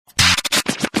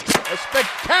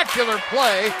spectacular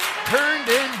play turned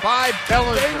in by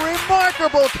Bellinger. A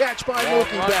remarkable catch by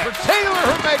Mookie Betts. For Taylor,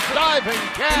 who makes a diving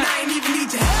catch. I ain't even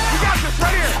need your help. You got this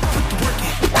right here. Put the work in.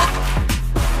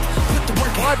 Put the work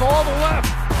in. Fly ball to left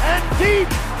and deep.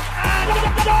 And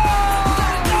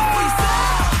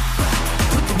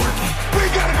Put the work in. we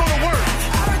gotta go to work. I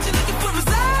heard you looking for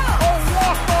results. A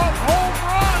walk-off home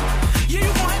run. Yeah,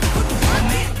 you gonna have to put the work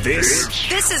in.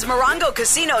 This is Morongo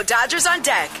Casino Dodgers on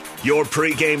deck. Your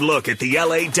pregame look at the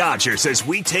LA Dodgers as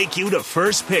we take you to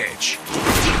first pitch.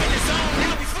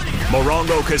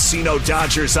 Morongo Casino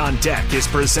Dodgers on Deck is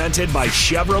presented by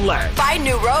Chevrolet, Find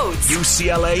new roads.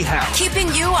 UCLA Health,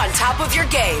 Keeping you on top of your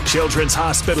game. Children's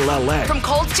Hospital LA, From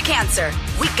colds to cancer,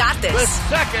 we got The this.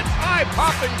 second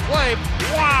eye-popping play.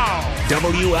 Wow.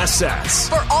 WSS,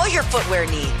 For all your footwear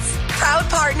needs. Proud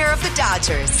partner of the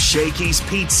Dodgers. Shakey's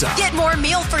Pizza, Get more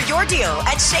meal for your deal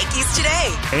at Shakey's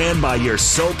today. and by your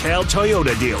SoCal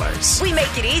Toyota dealers. We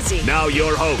make it easy. Now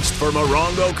your host for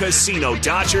Morongo Casino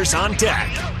Dodgers on Deck.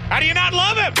 How do you not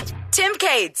love him? Tim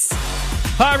Cates.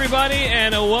 Hi, everybody,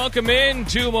 and welcome in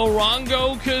to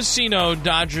Morongo Casino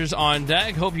Dodgers on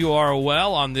Deck. Hope you are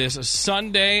well on this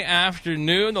Sunday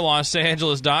afternoon. The Los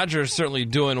Angeles Dodgers certainly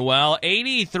doing well.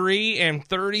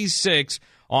 83-36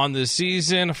 on the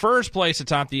season. First place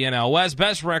atop the NL West.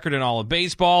 Best record in all of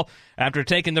baseball. After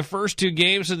taking the first two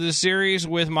games of the series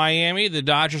with Miami, the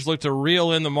Dodgers look to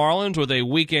reel in the Marlins with a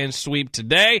weekend sweep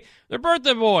today. Their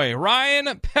birthday boy, Ryan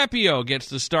Pepio, gets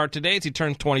the start today as he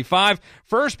turns 25.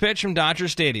 First pitch from Dodger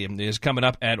Stadium is coming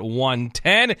up at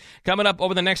 1:10. Coming up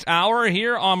over the next hour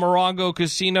here on Morongo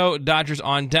Casino Dodgers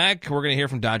on Deck, we're going to hear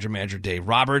from Dodger manager Dave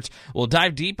Roberts. We'll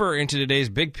dive deeper into today's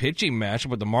big pitching match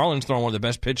with the Marlins throwing one of the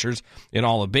best pitchers in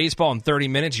all of baseball. In 30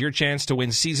 minutes, your chance to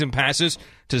win season passes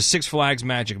to Six Flags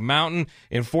Magic Mountain.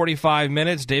 In 45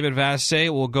 minutes, David Vassay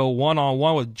will go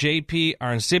one-on-one with JP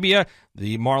Arancibia,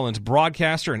 the Marlins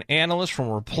broadcaster and analyst.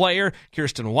 Former player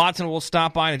Kirsten Watson will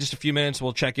stop by. In just a few minutes,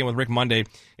 we'll check in with Rick Monday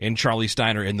and Charlie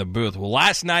Steiner in the booth. Well,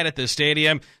 last night at the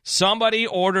stadium, somebody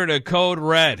ordered a code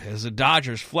red as the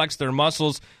Dodgers flexed their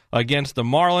muscles against the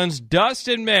Marlins.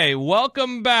 Dustin May,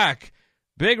 welcome back.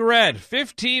 Big Red,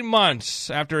 15 months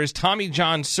after his Tommy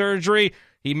John surgery,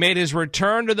 he made his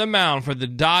return to the mound for the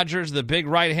Dodgers. The big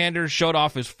right-hander showed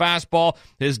off his fastball,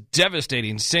 his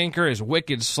devastating sinker, his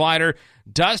wicked slider.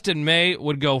 Dustin May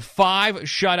would go 5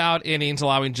 shutout innings,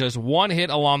 allowing just 1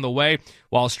 hit along the way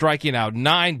while striking out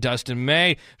 9. Dustin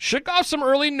May shook off some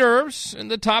early nerves in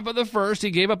the top of the first.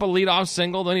 He gave up a leadoff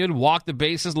single, then he would walk the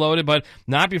bases loaded, but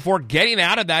not before getting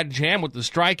out of that jam with the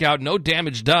strikeout. No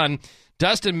damage done.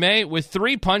 Dustin May with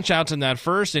 3 punch-outs in that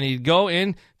first, and he'd go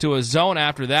into a zone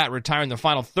after that, retiring the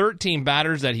final 13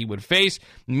 batters that he would face.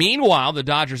 Meanwhile, the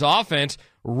Dodgers offense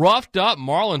roughed up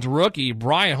Marlins rookie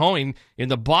Brian Hoeing in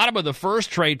the bottom of the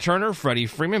first. Trey Turner, Freddie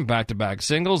Freeman, back-to-back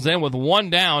singles. Then with 1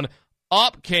 down,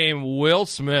 up came Will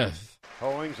Smith.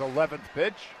 Hoeing's 11th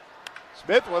pitch.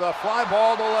 Smith with a fly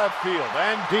ball to left field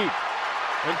and deep.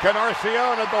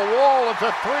 Encarnacion at the wall. It's a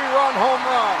 3-run home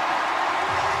run.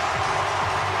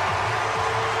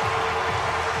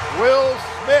 Will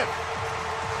Smith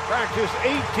cracked his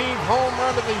 18th home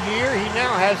run of the year. He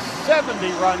now has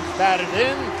 70 runs batted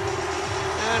in.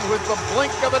 And with the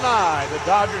blink of an eye, the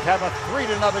Dodgers have a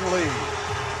 3-0 lead.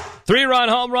 3-run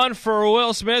home run for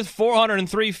Will Smith,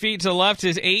 403 feet to left,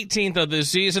 his 18th of the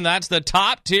season. That's the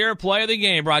top-tier play of the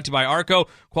game, brought to you by Arco.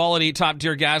 Quality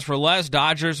top-tier gas for less.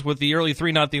 Dodgers with the early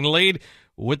 3-0 lead.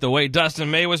 With the way Dustin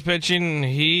May was pitching,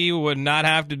 he would not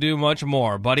have to do much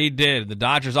more, but he did. The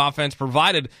Dodgers offense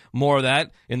provided more of that.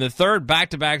 In the third,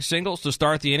 back-to-back singles to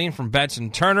start the inning from Betts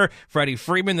and Turner. Freddie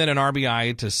Freeman, then an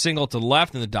RBI to single to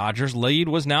left, and the Dodgers' lead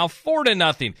was now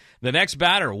 4-0. The next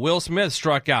batter, Will Smith,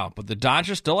 struck out, but the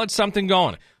Dodgers still had something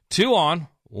going. 2 on,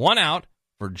 1 out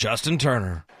for Justin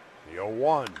Turner. The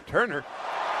 0-1. Turner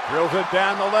drills it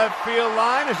down the left field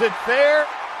line. Is it fair?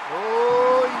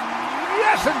 Oh,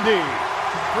 yes, indeed.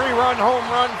 3-run home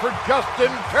run for Justin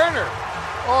Turner.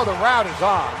 Oh, the route is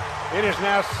on. It is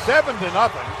now 7-0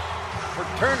 for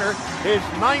Turner. His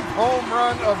 9th home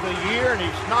run of the year, and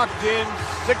he's knocked in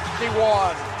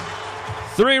 61.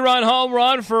 3-run home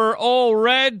run for Old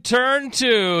Red. Turn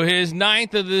 2, his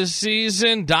 9th of the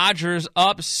season. Dodgers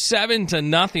up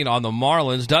 7-0 on the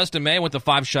Marlins. Dustin May with the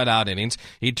 5 shutout innings.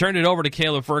 He turned it over to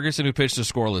Caleb Ferguson, who pitched a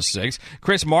scoreless 6.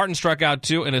 Chris Martin struck out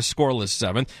 2 in a scoreless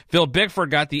 7. Phil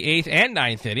Bickford got the 8th and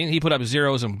 9th inning. He put up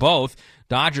zeros in both.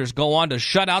 Dodgers go on to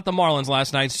shut out the Marlins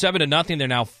last night, 7-0. They're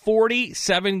now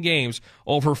 47 games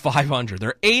over 500.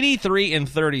 They're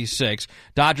 83-36.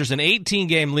 Dodgers an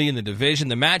 18-game lead in the division.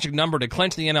 The magic number to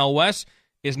clinch the NL West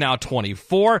is now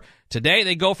 24. Today,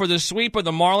 they go for the sweep of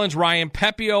the Marlins. Ryan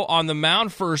Pepiot on the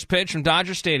mound. First pitch from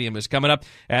Dodger Stadium is coming up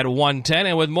at 1:10.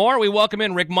 And with more, we welcome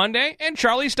in Rick Monday and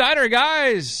Charlie Steiner,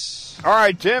 guys. All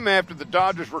right, Tim, after the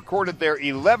Dodgers recorded their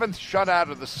 11th shutout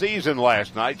of the season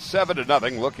last night,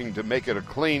 7-0, looking to make it a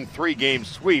clean 3-game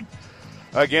sweep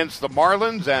against the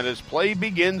Marlins. And as play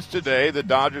begins today, the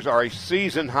Dodgers are a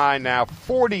season high now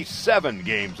 47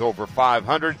 games over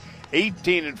 500.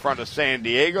 18 in front of San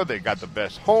Diego. They've got the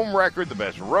best home record, the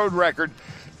best road record,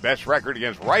 best record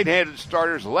against right-handed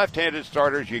starters, left-handed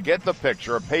starters. You get the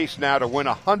picture. A pace now to win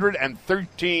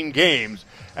 113 games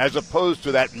as opposed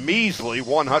to that measly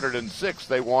 106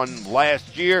 they won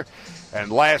last year.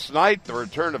 And last night, the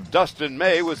return of Dustin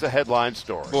May was the headline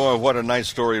story. Boy, what a nice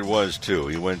story it was, too.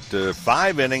 He went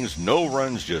 5 innings, no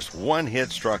runs, just 1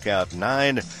 hit, struck out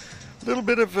 9. A little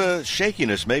bit of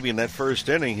shakiness maybe in that first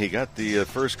inning. He got the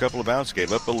first couple of outs,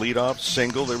 gave up a leadoff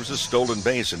single. There was a stolen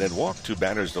base, and then walked 2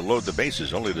 batters to load the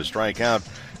bases, only to strike out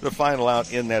the final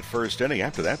out in that first inning.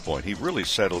 After that point, he really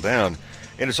settled down.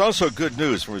 And it's also good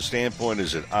news from his standpoint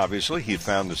is that obviously he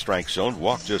found the strike zone,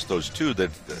 walked just those 2 that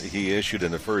he issued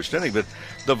in the first inning. But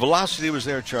the velocity was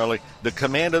there, Charlie. The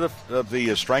command of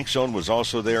the strike zone was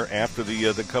also there after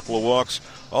the couple of walks.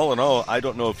 All in all, I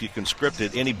don't know if you can script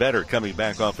it any better coming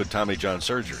back off of Tommy John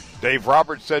surgery. Dave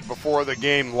Roberts said before the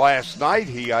game last night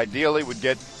he ideally would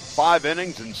get 5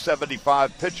 innings and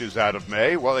 75 pitches out of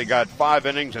May. Well, he got 5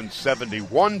 innings and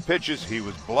 71 pitches. He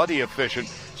was bloody efficient,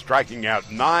 striking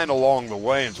out 9 along the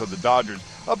way, and so the Dodgers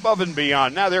above and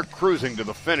beyond. Now they're cruising to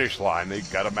the finish line.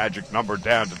 They've got a magic number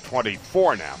down to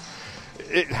 24 now.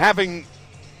 Having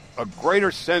a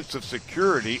greater sense of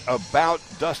security about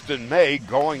Dustin May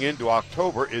going into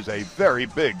October is a very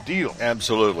big deal.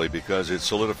 Absolutely, because it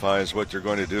solidifies what they're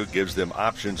going to do, gives them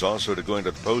options also to go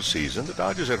into the postseason. The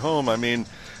Dodgers at home, I mean,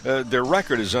 their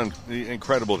record is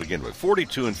incredible to begin with.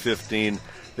 42-15.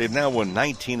 They've now won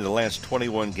 19 of the last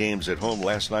 21 games at home.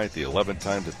 Last night, the 11th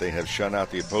time that they have shut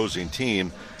out the opposing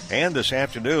team. And this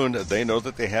afternoon, they know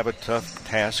that they have a tough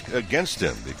task against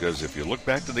them, because if you look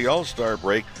back to the All-Star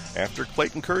break, after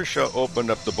Clayton Kershaw opened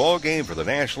up the ball game for the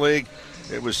National League,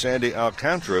 it was Sandy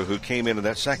Alcantara who came into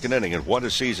that second inning, and what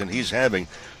a season he's having.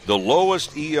 The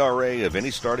lowest ERA of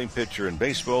any starting pitcher in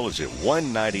baseball is at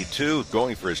 1.92,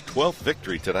 going for his 12th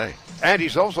victory today. And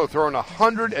he's also thrown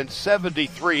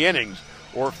 173 innings,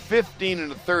 or 15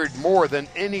 1/3 more than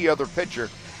any other pitcher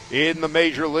in the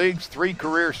major leagues. 3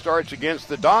 career starts against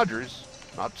the Dodgers.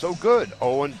 Not so good.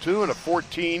 0-2 and a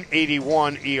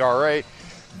 14.81 ERA.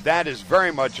 That is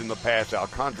very much in the past.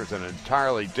 Alcantara's an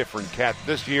entirely different cat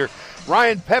this year.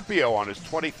 Ryan Pepiot on his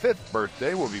 25th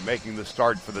birthday will be making the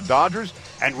start for the Dodgers,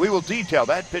 and we will detail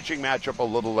that pitching matchup a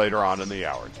little later on in the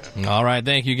hour, Tim. All right,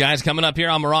 thank you, guys. Coming up here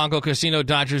on Morongo Casino,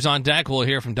 Dodgers on Deck, we'll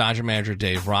hear from Dodger manager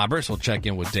Dave Roberts. We'll check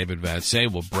in with David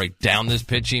Vassegh. We'll break down this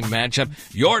pitching matchup.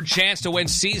 Your chance to win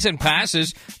season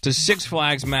passes to Six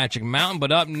Flags Magic Mountain.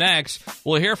 But up next,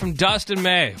 we'll hear from Dustin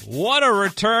May. What a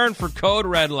return for Code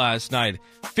Red last night.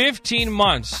 15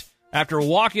 months after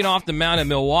walking off the mound in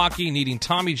Milwaukee, needing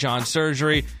Tommy John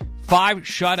surgery. 5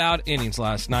 shutout innings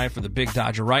last night for the big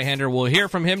Dodger right-hander. We'll hear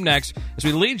from him next as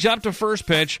we lead you up to first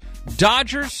pitch.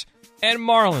 Dodgers and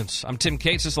Marlins. I'm Tim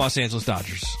Cates, this Los Angeles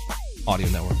Dodgers Audio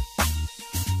Network.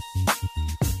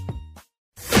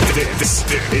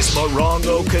 This is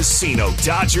Morongo Casino.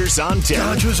 Dodgers on Deck.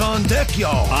 Dodgers on deck,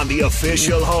 y'all. On the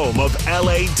official home of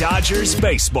LA Dodgers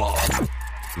baseball.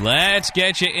 Let's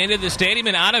get you into the stadium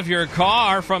and out of your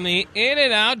car from the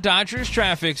In-N-Out Dodgers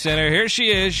Traffic Center. Here she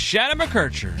is, Shannon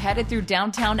McKercher. Headed through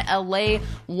downtown LA,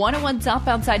 101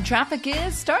 southbound side traffic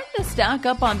is starting to stack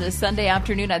up on this Sunday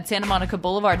afternoon at Santa Monica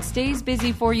Boulevard. Stays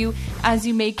busy for you as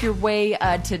you make your way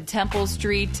to Temple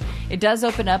Street. It does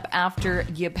open up after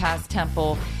you pass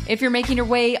Temple. If you're making your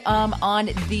way on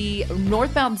the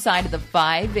northbound side of the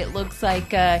 5, it looks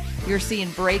like you're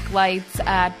seeing brake lights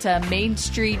at Main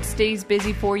Street. Stays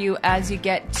busy for you as you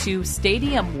get to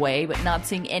Stadium Way, but not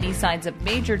seeing any signs of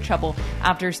major trouble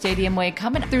after Stadium Way.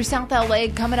 Coming through South LA,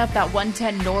 coming up that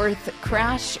 110 North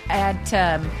crash at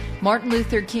Martin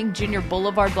Luther King Jr.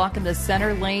 Boulevard, blocking the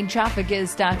center lane. Traffic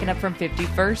is stacking up from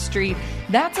 51st Street.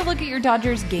 That's a look at your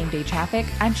Dodgers game day traffic.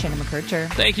 I'm Shannon McKercher.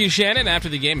 Thank you, Shannon. After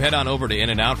the game, head on over to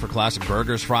In-N-Out for classic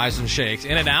burgers, fries, and shakes.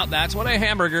 In-N-Out, that's what a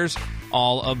hamburger's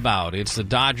all about. It's the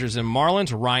Dodgers and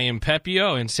Marlins, Ryan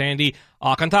Pepiot and Sandy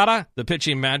Alcantara. The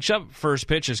pitching matchup. First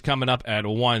pitch is coming up at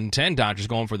 1:10. Dodgers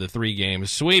going for the 3-game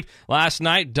sweep. Last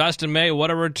night, Dustin May,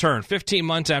 what a return. 15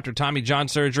 months after Tommy John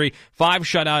surgery, 5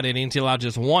 shutout innings. He allowed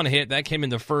just 1 hit. That came in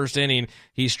the first inning.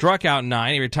 He struck out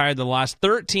 9. He retired the last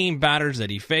 13 batters that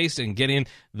he faced and getting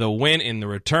the win in the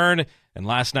return. and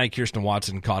last night Kirsten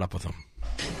Watson caught up with him.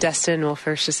 Dustin, well,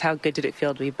 first, just how good did it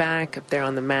feel to be back up there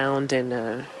on the mound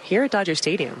and here at Dodger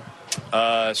Stadium?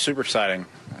 Super exciting.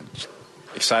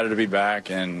 Excited to be back,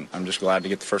 and I'm just glad to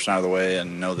get the first one out of the way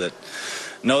and know that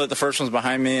the first one's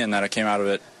behind me and that I came out of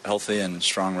it healthy and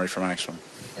strong, ready for my next one.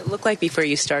 It looked like before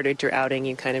you started your outing,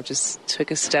 you kind of just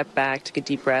took a step back, took a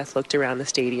deep breath, looked around the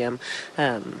stadium.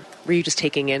 Were you just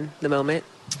taking in the moment?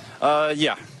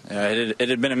 Yeah. It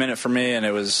had been a minute for me, and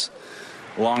it was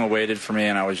long awaited for me,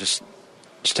 and I was just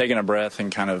taking a breath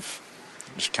and kind of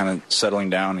settling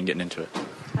down and getting into it.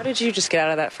 How did you just get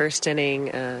out of that first inning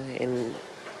and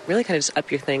really kind of just up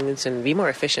your things and be more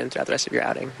efficient throughout the rest of your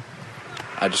outing?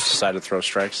 I just decided to throw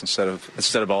strikes instead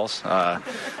of balls.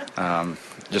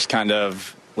 Just kind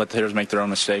of let the hitters make their own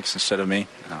mistakes instead of me.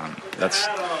 That's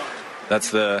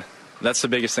the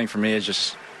biggest thing for me, is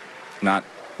just not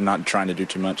trying to do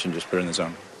too much and just put it in the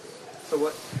zone. So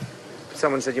what?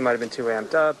 Someone said you might have been too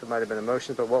amped up. It might have been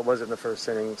emotions, but what was it in the first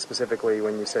inning specifically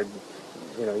when you said,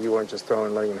 you weren't just throwing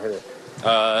and letting him hit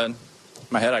it?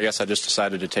 My head, I guess I just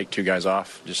decided to take two guys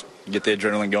off, just get the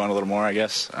adrenaline going a little more, I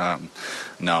guess.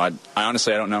 No, I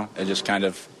honestly, I don't know. I just kind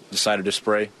of decided to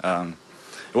spray.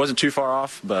 It wasn't too far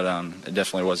off, but it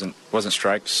definitely wasn't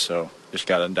strikes, so just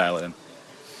got to dial it in.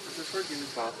 Was it hurt you in the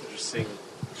top of just seeing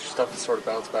stuff sort of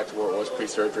bounce back to where it was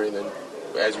pre-surgery, and then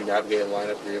as you navigate the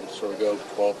lineup, you're able to sort of go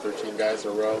 12, 13 guys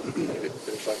in a row and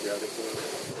finish like the outing?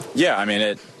 Yeah, I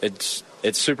mean, it's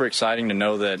super exciting to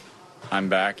know that I'm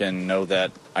back and know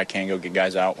that I can go get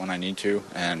guys out when I need to,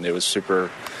 and it was super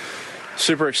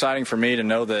exciting for me to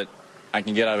know that I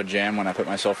can get out of a jam when I put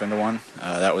myself into one.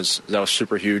 That was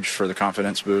super huge for the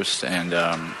confidence boost, and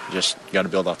just got to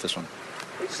build off this one.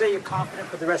 Would you say you're confident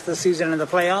for the rest of the season and the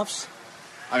playoffs?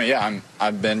 I mean, yeah,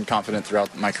 I've been confident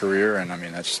throughout my career, and I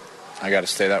mean I got to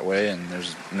stay that way, and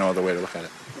there's no other way to look at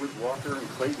it. With Walker and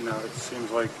Clayton out, it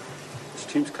seems like this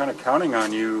team's kind of counting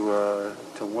on you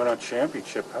to win a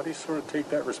championship. How do you sort of take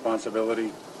that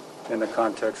responsibility in the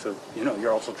context of,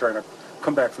 you're also trying to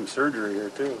come back from surgery here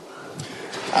too?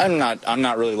 I'm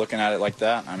not really looking at it like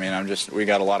that. I mean, we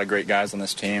got a lot of great guys on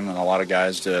this team and a lot of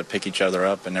guys to pick each other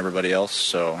up and everybody else,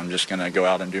 so I'm just going to go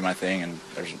out and do my thing, and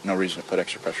there's no reason to put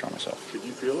extra pressure on myself. Did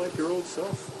you feel like your old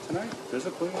self tonight,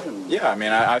 physically? Yeah, I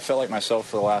mean, I felt like myself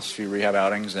for the last few rehab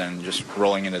outings, and just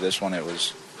rolling into this one, it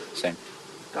was the same.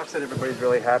 Doc said everybody's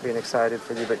really happy and excited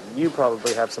for you, but you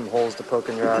probably have some holes to poke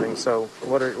in your outing, so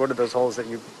what are those holes that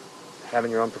you have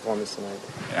in your own performance tonight?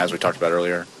 As we talked about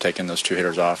earlier, taking those two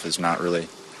hitters off is not really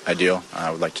ideal.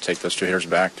 I would like to take those two hitters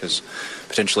back because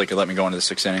potentially could let me go into the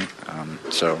sixth inning.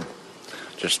 So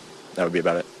just that would be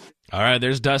about it. All right,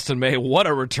 there's Dustin May. What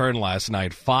a return last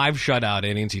night. 5 shutout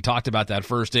innings. He talked about that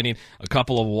first inning, a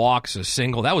couple of walks, a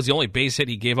single. That was the only base hit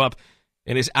he gave up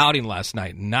in his outing last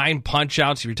night. 9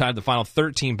 punch-outs. He retired the final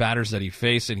 13 batters that he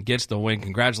faced and gets the win.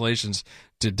 Congratulations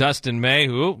to Dustin May,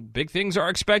 who big things are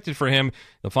expected for him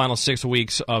the final 6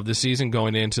 weeks of the season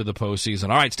going into the postseason.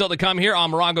 All right, still to come here on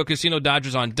Morongo Casino,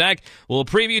 Dodgers on deck. We'll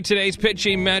preview today's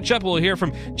pitching matchup. We'll hear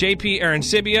from JP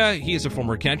Arancibia. He is a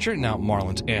former catcher, now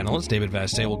Marlins analyst. David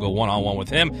Vassegh will go one-on-one with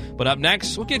him. But up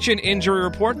next, we'll get you an injury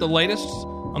report, the latest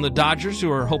on the Dodgers,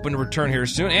 who are hoping to return here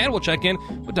soon, and we'll check in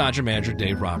with Dodger manager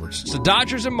Dave Roberts. It's the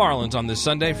Dodgers and Marlins on this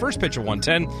Sunday. First pitch at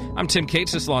 1:10. I'm Tim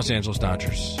Cates, this is Los Angeles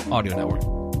Dodgers Audio Network.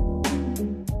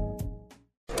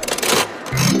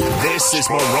 This is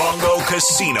Morongo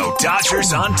Casino,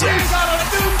 Dodgers on deck.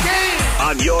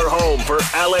 On your home for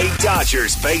LA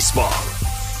Dodgers baseball.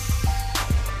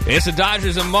 It's the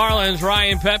Dodgers and Marlins,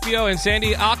 Ryan Pepiot and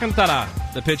Sandy Alcantara.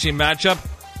 The pitching matchup.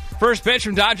 First pitch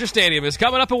from Dodger Stadium is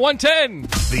coming up at 1:10.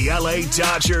 The LA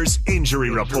Dodgers Injury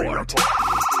Report.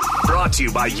 Brought to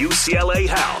you by UCLA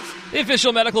Health. The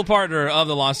official medical partner of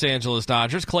the Los Angeles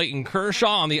Dodgers, Clayton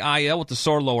Kershaw, on the IL with the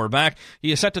sore lower back.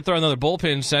 He is set to throw another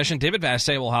bullpen session. David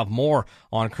Vassegh will have more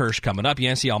on Kersh coming up.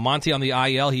 Yancy Almonte on the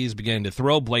IL. He's beginning to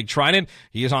throw. Blake Trinan,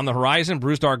 he is on the horizon.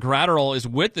 Brusdar Graterol is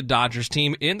with the Dodgers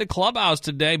team in the clubhouse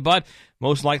today, but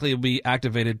most likely will be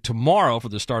activated tomorrow for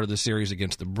the start of the series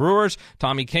against the Brewers.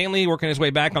 Tommy Kahnle working his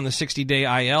way back on the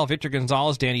 60-day IL. Victor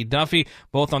Gonzalez, Danny Duffy,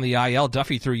 both on the IL.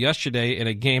 Duffy threw yesterday in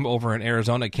a game over in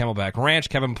Arizona at Camelback Ranch.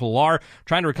 Kevin Pillar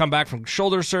trying to come back from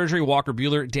shoulder surgery. Walker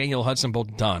Buehler, Daniel Hudson,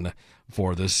 both done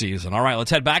for the season. All right,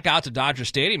 let's head back out to Dodger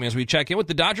Stadium as we check in with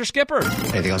the Dodger skipper.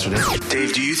 Anything else for Dave?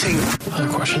 Dave, do you think... Other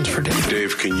questions for Dave?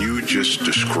 Dave, can you just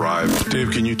describe...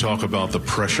 Dave, can you talk about the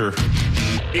pressure?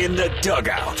 In the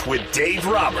Dugout with Dave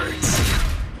Roberts.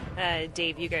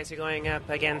 Dave, you guys are going up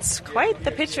against quite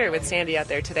the pitcher with Sandy out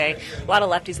there today. A lot of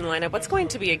lefties in the lineup. What's going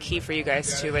to be a key for you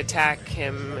guys to attack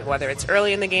him, whether it's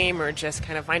early in the game or just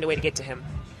kind of find a way to get to him?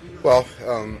 Well,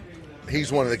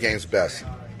 he's one of the game's best.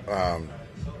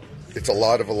 It's a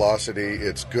lot of velocity.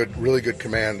 It's good, really good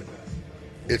command.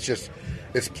 It's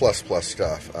plus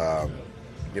stuff.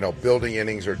 Building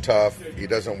innings are tough. He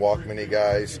doesn't walk many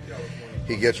guys.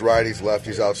 He gets righties,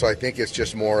 lefties out. So I think it's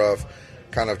just more of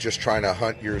kind of just trying to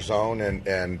hunt your zone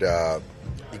and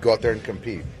you go out there and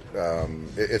compete.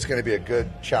 It's going to be a good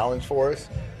challenge for us.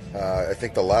 I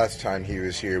think the last time he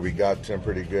was here, we got to him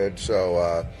pretty good.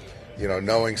 So,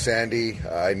 knowing Sandy,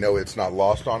 I know it's not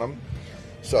lost on him.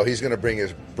 So he's going to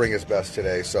bring his best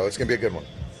today. So it's going to be a good one.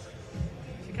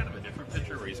 Is he kind of a different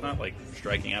pitcher where he's not like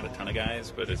striking out a ton of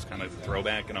guys, but it's kind of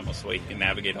throwback and almost the way he can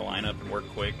navigate a lineup and work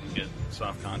quick and get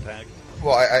soft contact?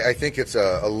 Well, I think it's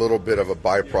a little bit of a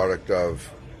byproduct of,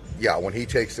 when he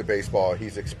takes the baseball,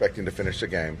 he's expecting to finish the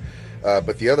game.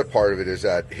 But the other part of it is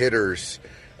that hitters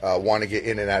want to get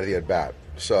in and out of the at-bat.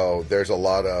 So there's a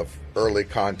lot of early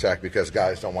contact because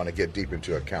guys don't want to get deep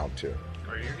into a count, too.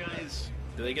 Are your guys,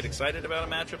 do they get excited about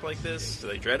a matchup like this? Do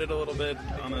they dread it a little bit,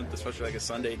 especially like a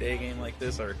Sunday day game like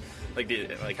this? Or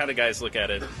how do guys look at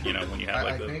it, when you have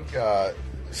I think,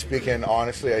 speaking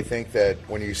honestly, I think that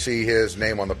when you see his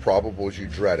name on the probables, you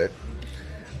dread it.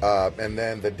 And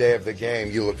then the day of the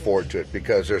game, you look forward to it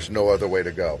because there's no other way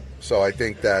to go. So I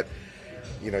think that,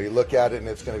 you look at it and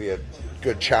it's going to be a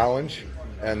good challenge.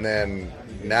 And then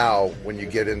now when you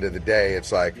get into the day,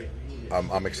 it's like,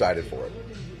 I'm excited for it.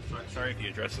 Sorry if you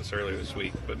addressed this earlier this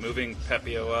week, but moving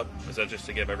Pepiot up, is that just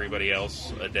to give everybody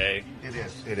else a day?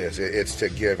 It is. It's to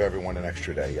give everyone an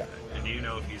extra day, yeah. And do you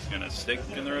know if he's going to stick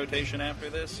in the rotation after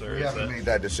this? Or we haven't made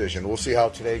that decision. We'll see how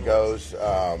today goes.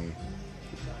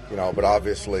 But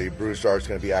obviously Broussard's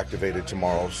going to be activated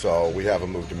tomorrow, so we have a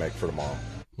move to make for tomorrow.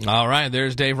 All right,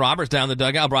 there's Dave Roberts down the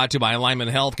dugout, brought to you by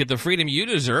Alignment Health. Get the freedom you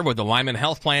deserve with Alignment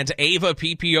Health Plan's AVA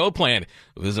PPO plan.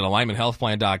 Visit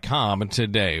alignmenthealthplan.com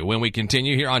today. When we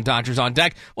continue here on Dodgers on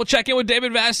Deck, we'll check in with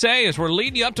David Vassegh as we're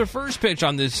leading you up to first pitch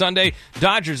on this Sunday.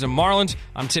 Dodgers and Marlins.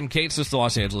 I'm Tim Cates. This is the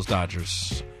Los Angeles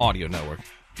Dodgers Audio Network.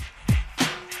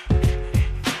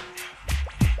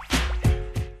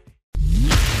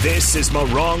 This is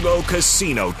Morongo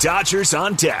Casino Dodgers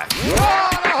on Deck.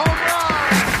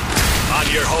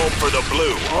 On your home for the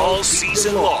blue all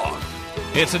season long.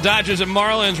 It's the Dodgers and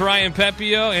Marlins. Ryan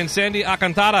Pepiot and Sandy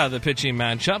Alcantara, the pitching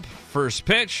matchup. First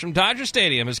pitch from Dodger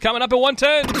Stadium is coming up at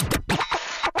 1:10.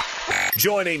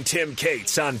 Joining Tim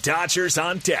Cates on Dodgers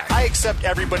on Deck. I accept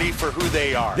everybody for who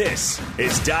they are. This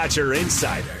is Dodger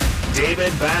Insider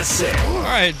David Vassegh. All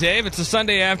right, Dave, it's a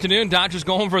Sunday afternoon. Dodgers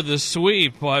going for the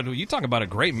sweep, but you talk about a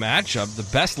great matchup. The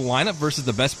best lineup versus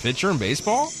the best pitcher in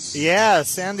baseball? Yeah,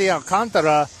 Sandy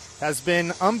Alcantara has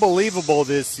been unbelievable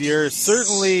this year.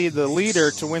 Certainly the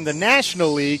leader to win the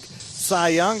National League Cy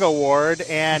Young Award.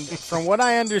 And from what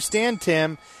I understand,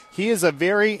 Tim, he is a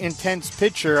very intense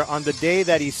pitcher on the day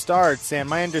that he starts. And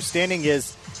my understanding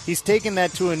is he's taken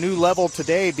that to a new level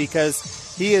today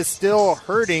because he is still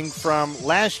hurting from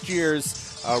last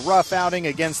year's rough outing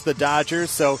against the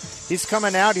Dodgers. So he's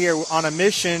coming out here on a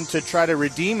mission to try to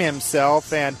redeem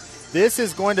himself. And this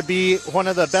is going to be one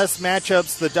of the best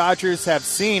matchups the Dodgers have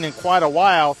seen in quite a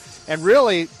while. And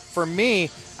really, for me,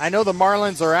 I know the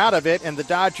Marlins are out of it and the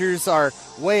Dodgers are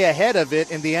way ahead of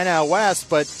it in the NL West,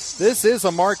 but this is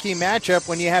a marquee matchup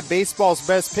when you have baseball's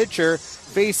best pitcher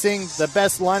facing the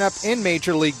best lineup in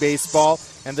Major League Baseball,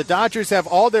 and the Dodgers have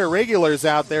all their regulars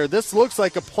out there. This looks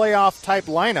like a playoff-type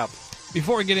lineup.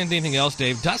 Before we get into anything else,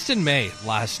 Dave, Dustin May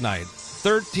last night,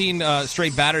 13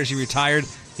 straight batters he retired.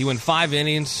 He went 5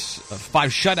 innings, 5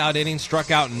 shutout innings,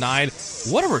 struck out 9.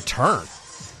 What a return.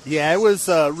 Yeah, it was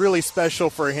really special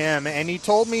for him, and he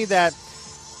told me that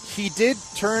he did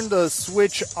turn the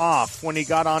switch off when he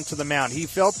got onto the mound. He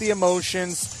felt the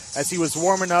emotions as he was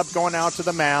warming up going out to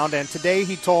the mound, and today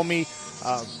he told me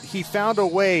he found a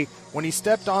way when he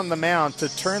stepped on the mound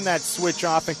to turn that switch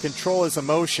off and control his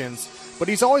emotions. But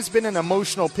he's always been an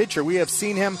emotional pitcher. We have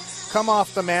seen him come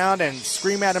off the mound and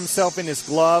scream at himself in his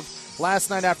glove. Last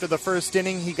night after the first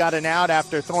inning, he got an out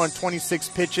after throwing 26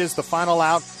 pitches, the final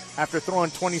out after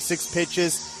throwing 26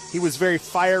 pitches. He was very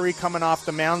fiery coming off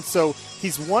the mound. So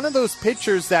he's one of those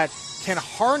pitchers that can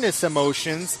harness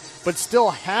emotions but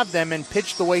still have them and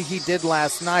pitch the way he did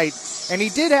last night. And he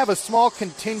did have a small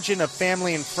contingent of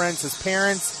family and friends. His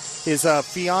parents, his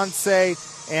fiance,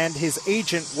 and his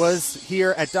agent was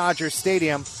here at Dodger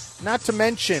Stadium. Not to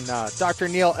mention Dr.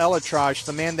 Neil Elatrash,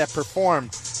 the man that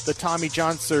performed the Tommy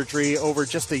John surgery over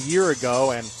just a year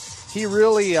ago. And he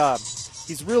really,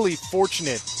 he's really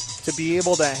fortunate to be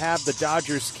able to have the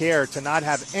Dodgers' care to not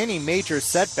have any major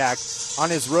setback on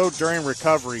his road during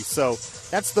recovery. So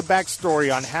that's the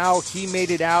backstory on how he made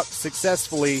it out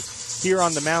successfully here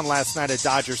on the mound last night at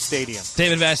Dodger Stadium.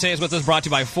 David Vassay is with us, brought to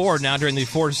you by Ford. Now during the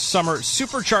Ford Summer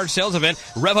Supercharged Sales Event,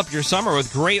 rev up your summer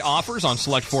with great offers on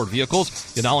select Ford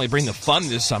vehicles. You'll not only bring the fun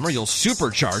this summer, you'll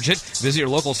supercharge it. Visit your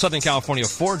local Southern California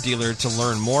Ford dealer to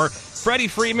learn more. Freddie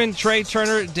Freeman, Trey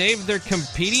Turner, Dave, they're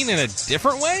competing in a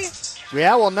different way?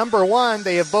 Yeah, well, number one,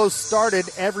 they have both started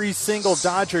every single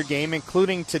Dodger game,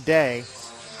 including today.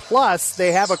 Plus,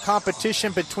 they have a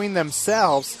competition between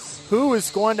themselves who is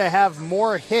going to have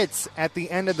more hits at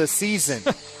the end of the season.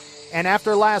 And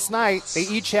after last night, they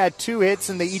each had 2 hits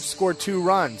and they each scored 2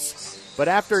 runs. But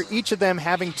after each of them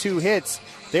having 2 hits,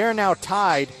 they are now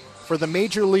tied for the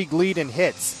major league lead in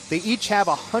hits. They each have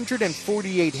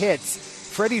 148 hits.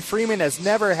 Freddie Freeman has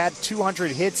never had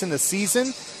 200 hits in the season,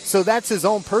 so that's his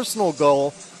own personal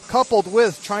goal, coupled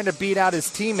with trying to beat out his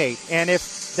teammate. And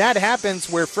if that happens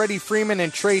where Freddie Freeman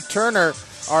and Trey Turner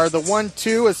are the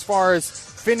 1-2 as far as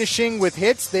finishing with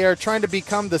hits, they are trying to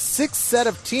become the 6th set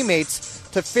of teammates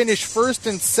to finish first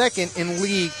and second in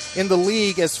the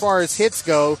league as far as hits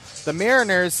go. The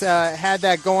Mariners had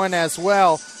that going as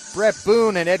well. Brett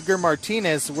Boone and Edgar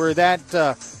Martinez were that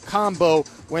combo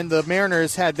when the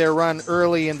Mariners had their run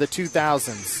early in the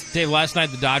 2000s. Dave, last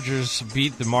night the Dodgers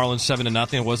beat the Marlins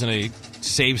 7-0. It wasn't a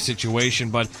save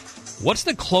situation, but what's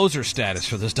the closer status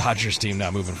for this Dodgers team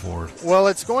now moving forward? Well,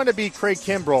 it's going to be Craig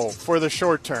Kimbrell for the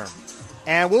short term.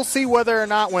 And we'll see whether or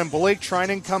not when Blake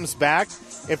Treinen comes back,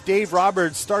 if Dave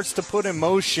Roberts starts to put in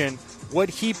motion what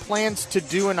he plans to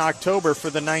do in October for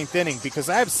the 9th inning. Because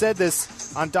I have said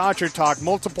this on Dodger Talk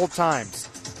multiple times.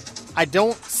 I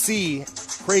don't see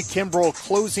Craig Kimbrell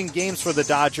closing games for the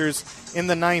Dodgers in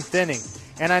the 9th inning.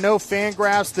 And I know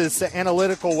Fangraphs, this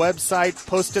analytical website,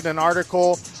 posted an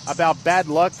article about bad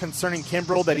luck concerning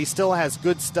Kimbrell, that he still has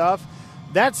good stuff.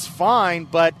 That's fine,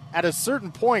 but at a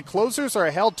certain point, closers are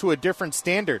held to a different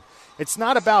standard. It's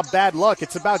not about bad luck.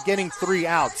 It's about getting 3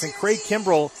 outs. And Craig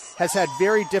Kimbrell has had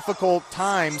very difficult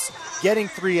times getting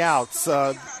 3 outs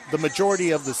the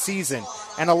majority of the season.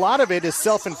 And a lot of it is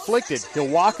self-inflicted. He'll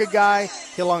walk a guy,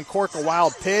 he'll uncork a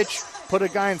wild pitch, put a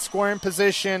guy in scoring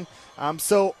position.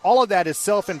 So all of that is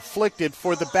self-inflicted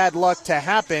for the bad luck to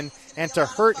happen and to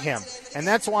hurt him. And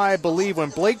that's why I believe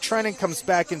when Blake Treinen comes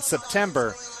back in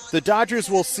September, the Dodgers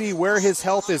will see where his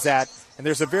health is at, and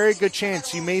there's a very good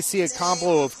chance you may see a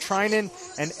combo of Treinen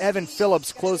and Evan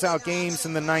Phillips close out games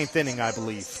in the 9th inning, I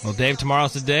believe. Well, Dave,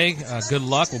 tomorrow's the day. Good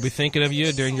luck. We'll be thinking of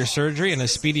you during your surgery and a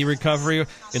speedy recovery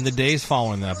in the days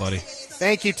following that, buddy.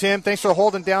 Thank you, Tim. Thanks for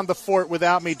holding down the fort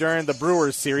without me during the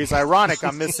Brewers series. Ironic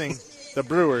I'm missing the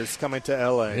Brewers coming to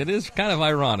L.A. It is kind of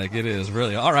ironic. It is,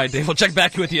 really. All right, Dave, we'll check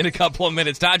back with you in a couple of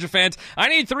minutes. Dodger fans, I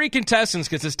need 3 contestants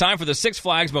because it's time for the Six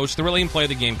Flags Most Thrilling Play of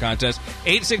the Game contest.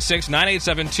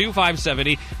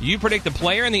 866-987-2570. You predict the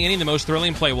player in the inning the most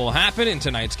thrilling play will happen in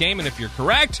tonight's game, and if you're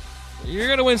correct, you're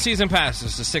going to win season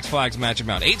passes to Six Flags Magic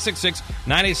Mountain.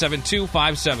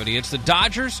 866-987-2570. It's the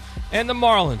Dodgers and the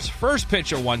Marlins. First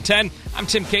pitch at 1:10. I'm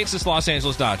Tim Cates, this Los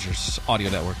Angeles Dodgers Audio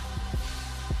Network.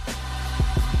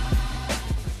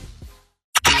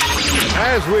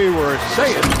 As we were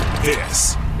saying,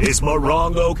 this is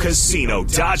Morongo Casino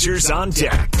Dodgers on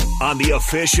Deck on the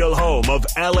official home of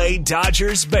LA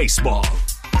Dodgers baseball.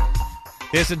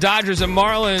 It's the Dodgers and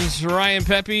Marlins. Ryan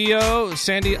Pepio,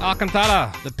 Sandy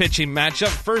Alcantara, the pitching matchup.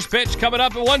 First pitch coming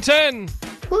up at 1:10.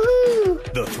 Woo-hoo.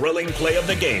 The thrilling play of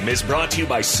the game is brought to you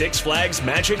by Six Flags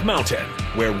Magic Mountain,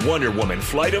 where Wonder Woman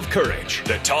Flight of Courage,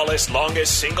 the tallest,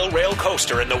 longest single-rail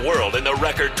coaster in the world and the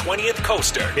record 20th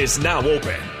coaster, is now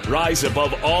open. Rise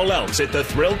above all else at the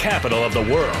thrill capital of the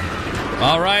world.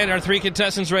 All right, our 3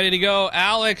 contestants ready to go.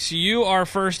 Alex, you are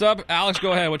first up. Alex,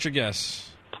 go ahead. What's your guess?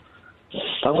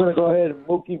 I'm going to go ahead and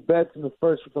Mookie Betts in the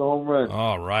first with the home run.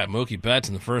 All right, Mookie Betts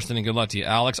in the first inning. Good luck to you,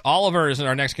 Alex. Oliver is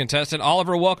our next contestant.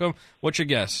 Oliver, welcome. What's your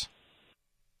guess?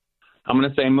 I'm going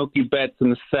to say Mookie Betts in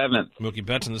the 7th. Mookie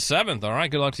Betts in the 7th. All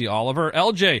right, good luck to you, Oliver.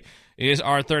 LJ is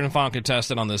our third and final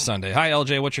contestant on this Sunday. Hi,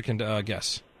 LJ. What's your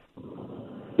guess?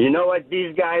 You know what?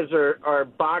 These guys are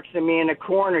boxing me in a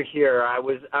corner here. I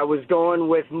was going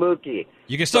with Mookie.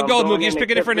 You can still go with Mookie. Just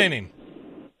pick a different inning.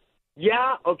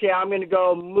 Yeah, okay, I'm going to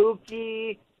go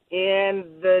Mookie in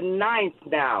the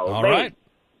 9th now.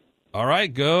 All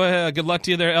right, go ahead. Good luck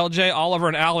to you there, LJ. Oliver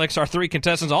and Alex, our 3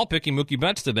 contestants, all picking Mookie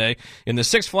Betts today in the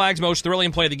Six Flags Most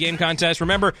Thrilling Play of the Game contest.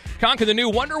 Remember, conquer the new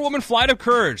Wonder Woman Flight of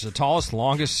Courage, the tallest,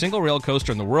 longest single-rail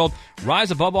coaster in the world.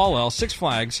 Rise above all else, Six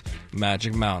Flags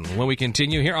Magic Mountain. When we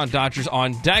continue here on Dodgers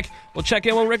on Deck, we'll check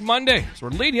in with Rick Monday. So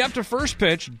we're leading up to first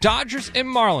pitch, Dodgers and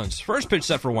Marlins. First pitch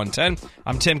set for 1:10.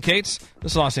 I'm Tim Cates.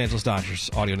 This is Los Angeles Dodgers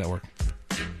Audio Network.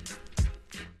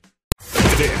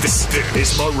 This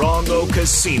is Morongo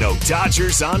Casino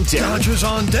Dodgers on Deck. Dodgers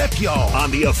on deck, y'all. On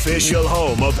the official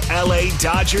home of LA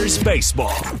Dodgers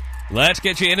baseball. Let's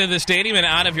get you into the stadium and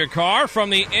out of your car from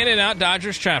the In-N-Out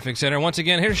Dodgers Traffic Center. Once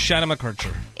again, here's Shannon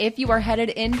McCurcher. If you are headed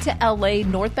into LA,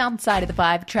 northbound side of the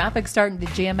 5, traffic starting to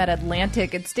jam at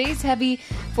Atlantic. It stays heavy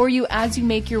for you as you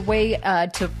make your way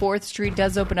to 4th Street.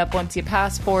 Does open up once you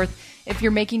pass 4th. If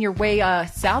you're making your way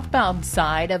southbound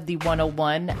side of the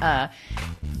 101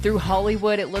 through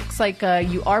Hollywood, it looks like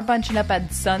you are bunching up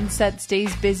at Sunset.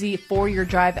 Stays busy for your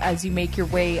drive as you make your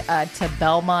way to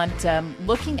Belmont.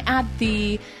 Looking at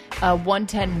the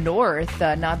 110 North,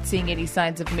 not seeing any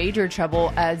signs of major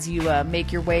trouble as you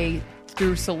make your way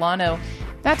through Solano.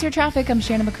 That's your traffic. I'm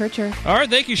Shannon McCurcher. All right,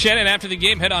 thank you, Shannon. After the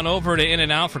game, head on over to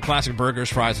In-N-Out for classic burgers,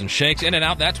 fries, and shakes.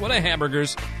 In-N-Out, that's what a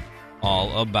hamburger's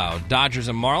all about. Dodgers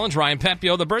and Marlins. Ryan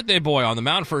Pepiot, the birthday boy, on the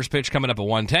mound. First pitch coming up at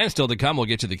 1:10. Still to come. We'll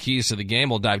get to the keys to the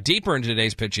game. We'll dive deeper into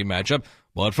today's pitching matchup.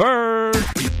 But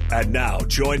first... And now,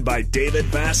 joined by David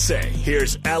Vassay,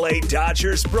 here's LA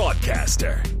Dodgers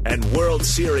broadcaster and World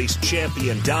Series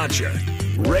champion Dodger,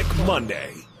 Rick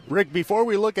Monday. Rick, before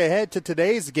we look ahead to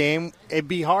today's game, it'd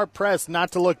be hard-pressed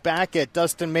not to look back at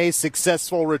Dustin May's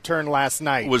successful return last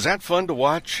night. Was that fun to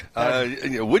watch?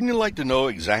 Wouldn't you like to know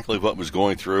exactly what was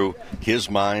going through his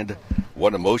mind,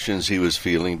 what emotions he was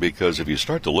feeling? Because if you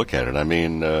start to look at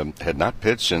it, had not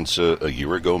pitched since a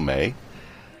year ago, May,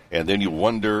 and then you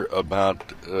wonder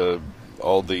about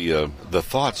all the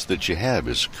thoughts that you have.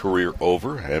 Is career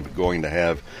over? Going to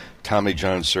have Tommy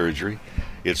John surgery?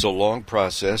 It's a long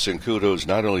process, and kudos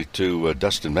not only to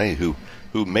Dustin May, who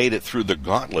made it through the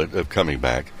gauntlet of coming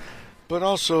back, but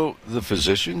also the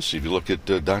physicians. If you look at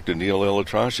Dr. Neil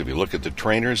ElAttrache, if you look at the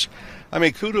trainers,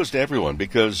 kudos to everyone,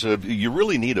 because you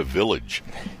really need a village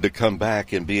to come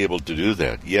back and be able to do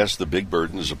that. Yes, the big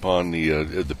burden is upon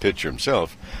the pitcher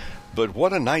himself, but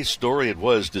what a nice story it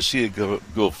was to see it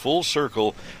go full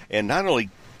circle and not only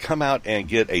come out and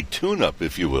get a tune-up,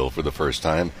 if you will, for the first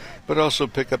time, but also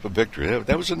pick up a victory.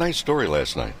 That was a nice story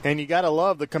last night. And you got to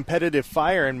love the competitive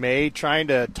fire in May, trying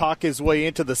to talk his way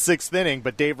into the 6th inning,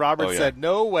 but Dave Roberts said,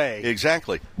 no way.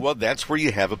 Exactly. Well, that's where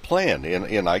you have a plan.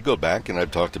 And I go back, and I've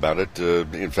talked about it,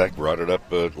 in fact, brought it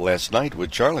up last night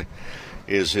with Charlie.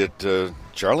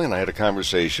 Charlie and I had a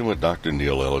conversation with Dr.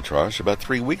 Neil ElAttrache about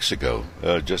 3 weeks ago,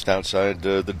 just outside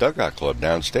the Dugout Club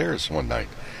downstairs one night.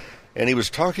 And he was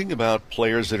talking about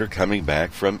players that are coming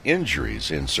back from injuries,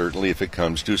 and certainly if it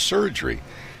comes to surgery.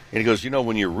 And he goes,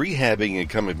 when you're rehabbing and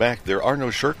coming back, there are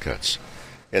no shortcuts.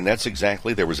 And that's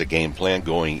exactly, there was a game plan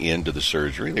going into the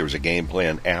surgery. There was a game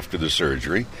plan after the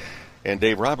surgery. And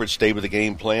Dave Roberts stayed with the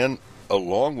game plan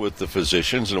along with the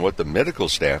physicians and what the medical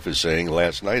staff is saying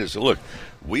last night. Is, look,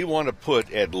 we want to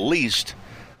put at least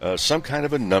some kind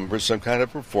of a number, some kind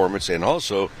of performance, and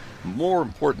also, more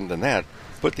important than that,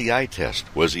 put the eye test.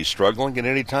 Was he struggling at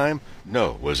any time?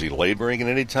 No. Was he laboring at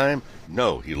any time?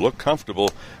 No. He looked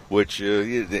comfortable, which,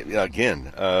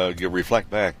 again, you reflect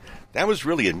back, that was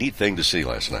really a neat thing to see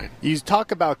last night. You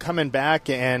talk about coming back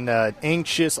and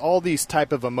anxious, all these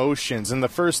type of emotions. In the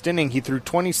first inning, he threw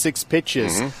 26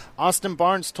 pitches. Mm-hmm. Austin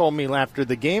Barnes told me after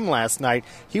the game last night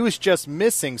he was just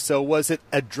missing. So was it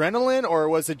adrenaline or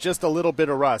was it just a little bit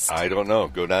of rust? I don't know.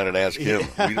 Go down and ask him.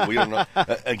 We don't know.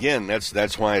 Again,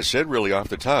 that's why I said really off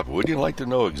the top, would you like to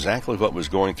know exactly what was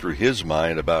going through his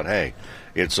mind about, hey,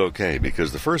 it's okay?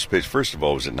 Because the first pitch, first of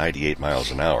all, was at 98 miles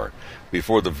an hour.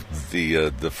 Before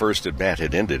the first at-bat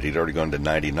had ended, he'd already gone to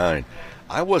 99.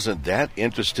 I wasn't that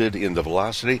interested in the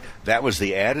velocity. That was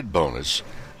the added bonus.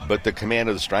 But the command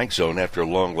of the strike zone after a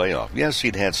long layoff. Yes,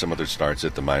 he'd had some other starts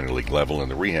at the minor league level in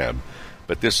the rehab,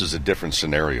 but this is a different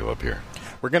scenario up here.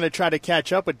 We're going to try to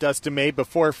catch up with Dustin May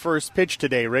before first pitch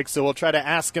today, Rick, so we'll try to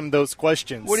ask him those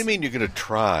questions. What do you mean you're going to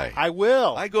try? I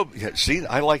will. See,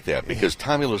 I like that, because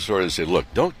Tommy Lasorda said, look,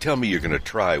 don't tell me you're going to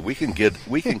try. We can get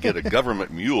a government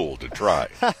mule to try.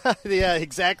 Yeah,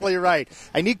 exactly right.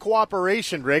 I need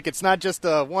cooperation, Rick. It's not just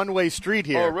a one-way street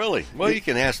here. Oh, really? Well, you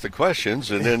can ask the questions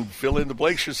and then fill in the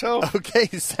blanks yourself. Okay,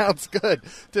 sounds good.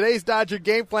 Today's Dodger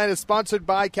Game Plan is sponsored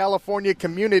by California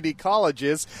Community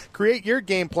Colleges. Create your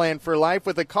game plan for life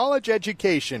with a college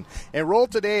education. Enroll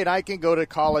today at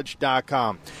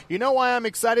iCanGoToCollege.com. You know why I'm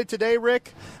excited today,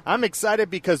 Rick? I'm excited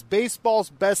because baseball's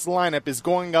best lineup is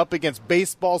going up against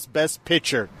baseball's best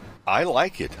pitcher. I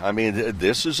like it.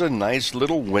 This is a nice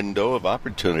little window of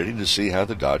opportunity to see how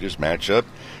the Dodgers match up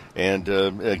and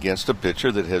against a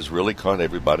pitcher that has really caught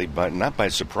everybody, not by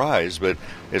surprise, but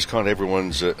has caught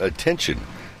everyone's attention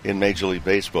in Major League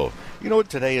Baseball. You know what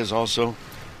today is also?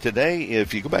 Today,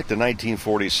 if you go back to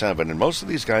 1947, and most of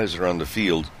these guys that are on the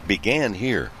field began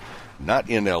here, not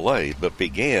in L.A., but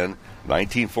began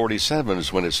 1947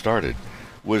 is when it started.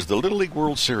 Was the Little League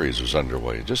World Series was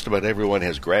underway. Just about everyone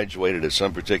has graduated at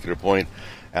some particular point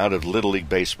out of Little League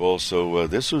Baseball, so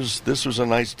this was a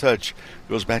nice touch. It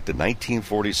goes back to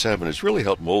 1947. It's really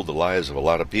helped mold the lives of a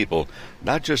lot of people,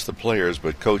 not just the players,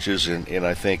 but coaches and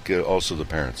I think also the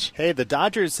parents. Hey, the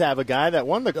Dodgers have a guy that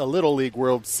won a Little League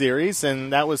World Series,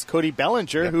 and that was Cody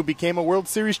Bellinger, who became a World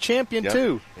Series champion,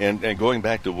 too. And going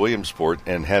back to Williamsport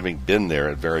and having been there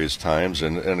at various times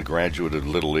and a graduate of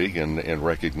Little League and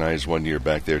recognized 1 year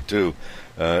back there, too,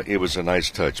 it was a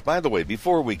nice touch. By the way,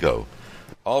 before we go,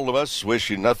 all of us wish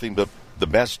you nothing but the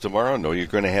best tomorrow. Know you're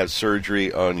going to have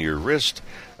surgery on your wrist.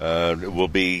 We'll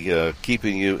be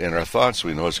keeping you in our thoughts.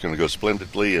 We know it's going to go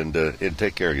splendidly, and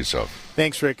take care of yourself.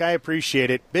 Thanks, Rick. I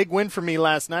appreciate it. Big win for me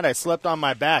last night. I slept on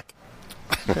my back.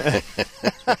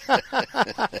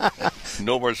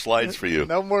 No more slides for you.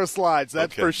 No more slides,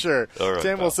 that's for sure. All right,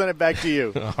 Tim, we'll send it back to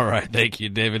you. All right, thank you,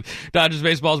 David. Dodgers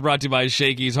baseball is brought to you by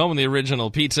Shakey's, home of the original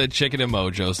pizza, chicken, and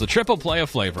mojos. The triple play of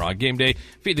flavor on game day.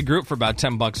 Feed the group for about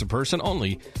 $10 a person,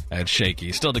 only at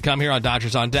Shakey's. Still to come here on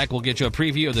Dodgers on Deck, we'll get you a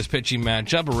preview of this pitching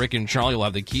matchup. Rick and Charlie will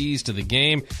have the keys to the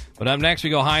game. But up next, we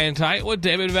go high and tight with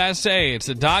David Vassegh. It's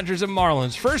the Dodgers and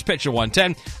Marlins. First pitch at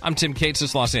 1:10. I'm Tim Cates,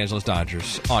 this Los Angeles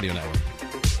Dodgers Audio Network.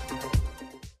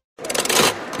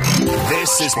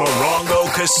 This is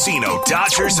Morongo Casino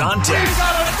Dodgers on Deck. We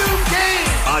got a new game!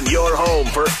 On your home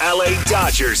for LA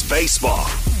Dodgers baseball.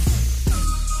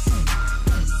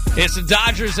 It's the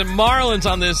Dodgers and Marlins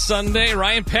on this Sunday.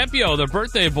 Ryan Pepiot, the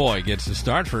birthday boy, gets to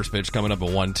start. First pitch coming up at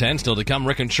 1:10. Still to come,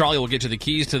 Rick and Charlie will get you the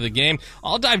keys to the game.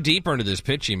 I'll dive deeper into this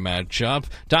pitching matchup.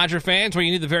 Dodger fans, when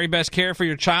you need the very best care for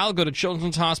your child, go to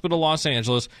Children's Hospital Los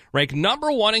Angeles. Ranked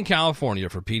 #1 in California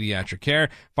for pediatric care.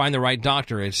 Find the right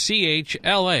doctor at chla.org.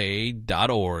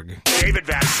 David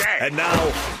Vassegh. And now,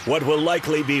 what will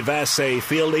likely be Vassegh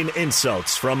fielding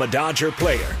insults from a Dodger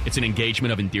player. It's an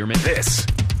engagement of endearment. This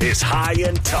is High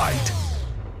and Tight.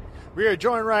 We are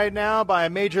joined right now by a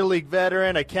Major League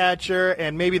veteran, a catcher,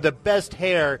 and maybe the best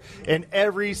hair in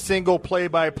every single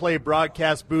play-by-play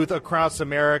broadcast booth across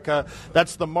America.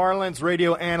 That's the Marlins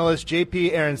radio analyst,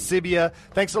 JP Arancibia.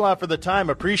 Thanks a lot for the time.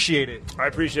 Appreciate it. I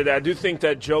appreciate that. I do think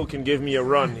that Joe can give me a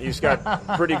run. He's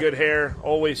got pretty good hair,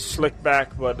 always slicked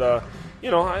back, but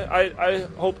I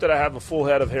hope that I have a full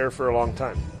head of hair for a long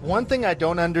time. One thing I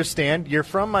don't understand, you're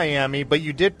from Miami, but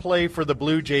you did play for the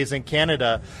Blue Jays in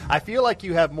Canada. I feel like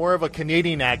you have more of a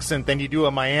Canadian accent than you do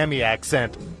a Miami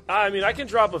accent. I mean, I can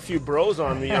drop a few bros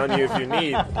on you if you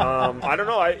need. I don't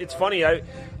know. It's funny.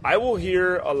 I will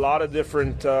hear a lot of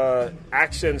different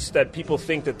accents that people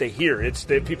think that they hear.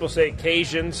 People say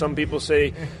Cajun, some people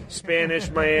say Spanish,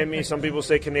 Miami, some people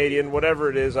say Canadian, whatever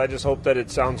it is. I just hope that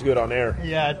it sounds good on air.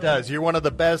 Yeah, it does. You're one of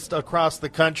the best across the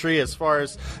country as far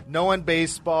as knowing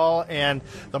baseball, and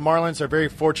the Marlins are very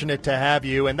fortunate to have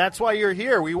you, and that's why you're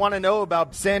here. We want to know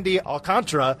about Sandy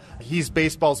Alcantara. He's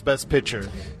baseball's best pitcher.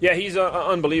 Yeah, he's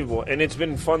unbelievable, and it's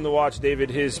been fun to watch, David,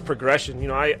 his progression.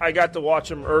 I got to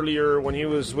watch him earlier when he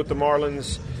was with the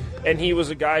Marlins, and he was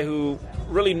a guy who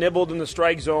really nibbled in the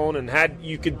strike zone and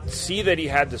you could see that he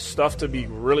had the stuff to be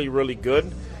really, really good.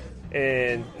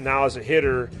 And now as a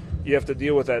hitter, you have to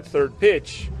deal with that third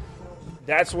pitch.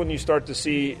 That's when you start to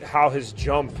see how his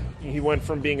jump, he went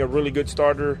from being a really good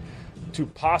starter to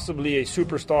possibly a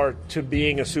superstar to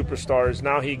being a superstar.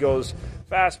 Now he goes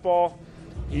fastball,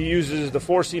 he uses the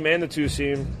 4-seam and the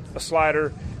 2-seam, a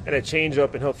slider, and a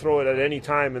changeup, and he'll throw it at any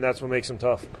time, and that's what makes him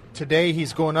tough. Today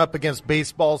he's going up against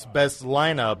baseball's best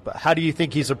lineup. How do you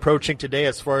think he's approaching today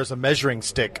as far as a measuring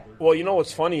stick? Well,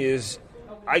 what's funny is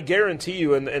I guarantee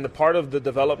you, and the part of the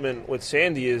development with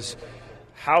Sandy is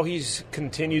how he's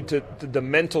continued to the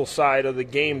mental side of the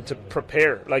game to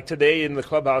prepare. Like today in the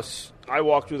clubhouse, I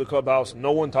walk through the clubhouse,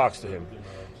 no one talks to him.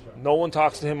 No one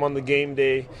talks to him on the game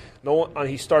day.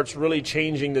 He starts really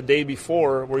changing the day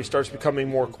before, where he starts becoming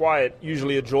more quiet,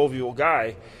 usually a jovial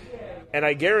guy. And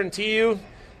I guarantee you,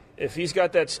 if he's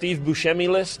got that Steve Buscemi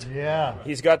list,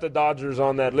 he's got the Dodgers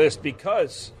on that list,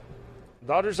 because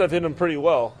Dodgers have hit him pretty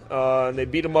well, and they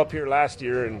beat him up here last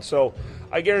year. And so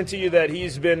I guarantee you that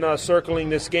he's been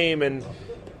circling this game, and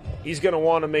he's going to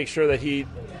want to make sure that he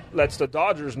lets the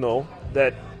Dodgers know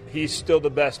that he's still the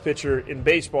best pitcher in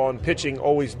baseball, and pitching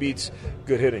always beats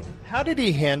good hitting. How did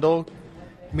he handle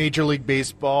Major League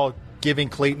Baseball giving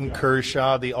Clayton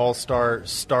Kershaw the All-Star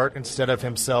start instead of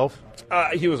himself?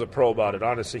 He was a pro about it,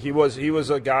 honestly. He was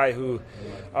a guy who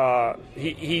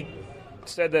he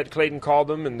said that Clayton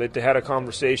called him and that they had a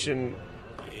conversation.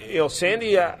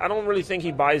 Sandy, I don't really think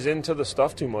he buys into the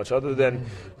stuff too much, other than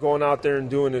going out there and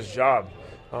doing his job.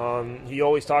 He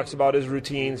always talks about his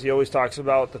routines. He always talks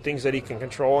about the things that he can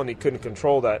control, and he couldn't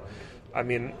control that. I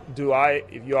mean,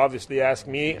 if you obviously ask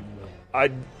me,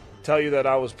 I'd tell you that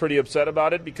I was pretty upset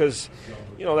about it because,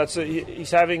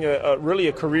 he's having really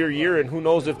a career year, and who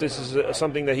knows if this is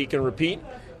something that he can repeat.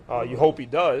 You hope he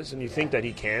does, and you think that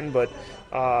he can, but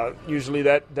usually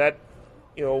that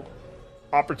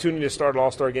opportunity to start an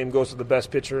All-Star game goes to the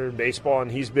best pitcher in baseball, and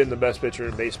he's been the best pitcher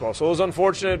in baseball. So it was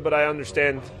unfortunate, but I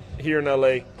understand here in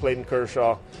L.A., Clayton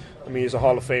Kershaw, he's a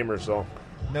Hall of Famer, so.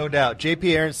 No doubt. JP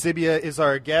Arancibia is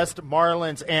our guest,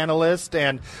 Marlins analyst,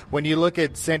 and when you look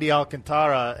at Sandy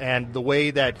Alcantara and the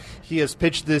way that he has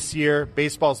pitched this year,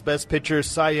 baseball's best pitcher,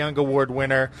 Cy Young Award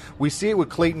winner, we see it with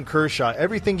Clayton Kershaw.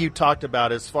 Everything you talked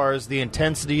about as far as the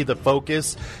intensity, the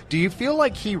focus, do you feel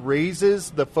like he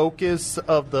raises the focus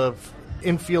of the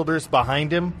infielders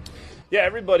behind him? Yeah,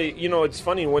 everybody, it's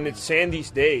funny, when it's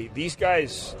Sandy's day, these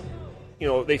guys,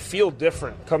 they feel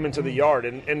different coming to the yard,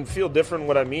 and feel different,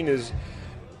 what I mean is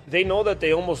they know that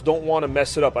they almost don't want to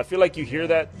mess it up. I feel like you hear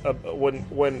that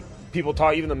when people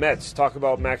talk, even the Mets talk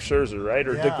about Max Scherzer, right,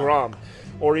 or DeGrom,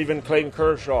 or even Clayton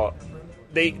Kershaw.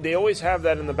 They always have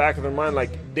that in the back of their mind,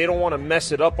 like they don't want to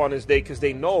mess it up on his day because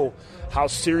they know how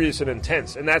serious and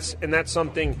intense, and that's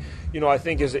something I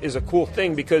think is a cool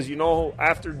thing because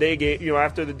after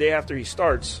the day after he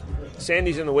starts,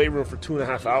 Sandy's in the weight room for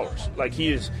 2.5 hours, like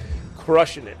he is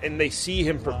crushing it, and they see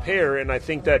him prepare, and I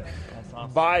think that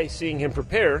by seeing him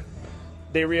prepare,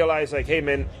 they realize like, hey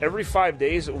man, every 5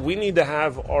 days we need to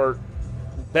have our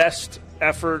best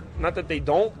effort. Not that they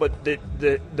don't, but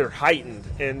they're heightened,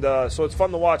 and so it's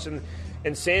fun to watch.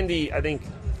 And Sandy, I think,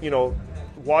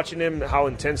 watching him, how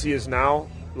intense he is now,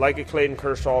 like a Clayton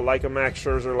Kershaw, like a Max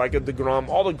Scherzer, like a DeGrom,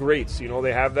 all the greats,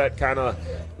 they have that kind of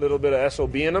little bit of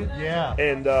SOB in them. Yeah.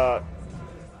 And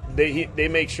they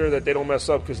make sure that they don't mess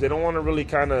up because they don't want to really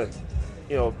kind of,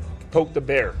 poke the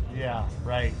bear. Yeah,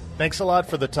 right. Thanks a lot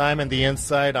for the time and the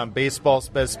insight on baseball's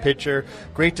best pitcher.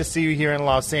 Great to see you here in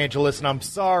Los Angeles, and I'm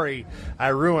sorry I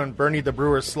ruined Bernie the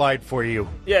Brewer's slide for you.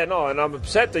 Yeah, no, and I'm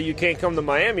upset that you can't come to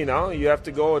Miami now. You have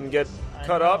to go and get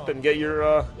cut up and get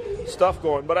your stuff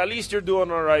going. But at least you're doing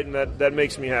all right, and that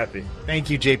makes me happy. Thank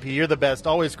you, JP. You're the best.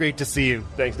 Always great to see you.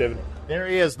 Thanks, David. There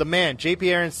he is, the man, JP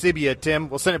Arancibia. Tim,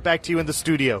 we'll send it back to you in the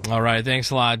studio. All right, thanks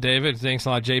a lot, David. Thanks a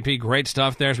lot, JP. Great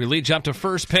stuff there as we jump to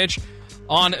first pitch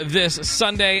on this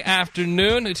Sunday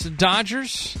afternoon. It's the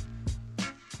Dodgers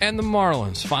and the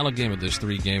Marlins. Final game of this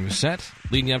 3-game set.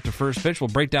 Leading up to first pitch, we'll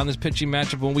break down this pitching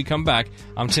matchup when we come back.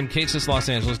 I'm Tim Cates, this Los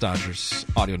Angeles Dodgers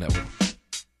Audio Network.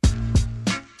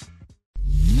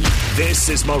 This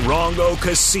is Morongo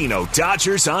Casino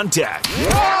Dodgers on deck.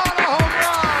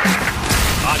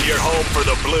 On your home for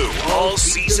the blue all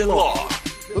season long.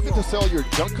 Looking to sell your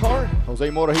junk car? Jose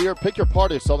Mota here. Pick Your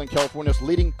Part is Southern California's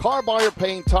leading car buyer,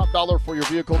 paying top dollar for your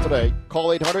vehicle today.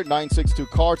 Call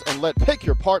 800-962-CARS and let Pick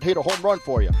Your Part hit a home run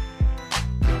for you.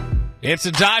 It's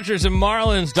the Dodgers and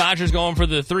Marlins. Dodgers going for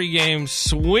the 3-game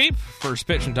sweep. First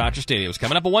pitch from Dodger Stadium is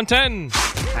coming up at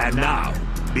 1:10. And now,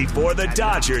 before the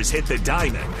Dodgers hit the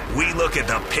diamond, we look at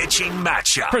the pitching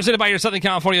matchup. Presented by your Southern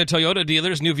California Toyota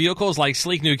dealers. New vehicles like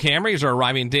sleek new Camrys are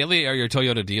arriving daily at your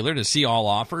Toyota dealer. To see all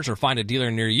offers or find a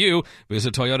dealer near you,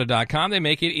 visit Toyota.com. They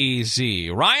make it easy.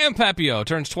 Ryan Pepiot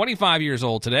turns 25 years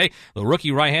old today. The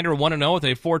rookie right-hander 1-0 with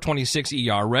a 4.26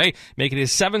 ERA, making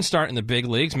his 7th start in the big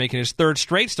leagues, making his 3rd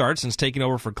straight start since taking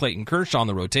over for Clayton Kershaw on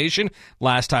the rotation.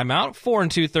 Last time out, 4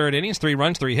 2/3 innings, 3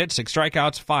 runs, 3 hits, 6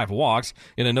 strikeouts, 5 walks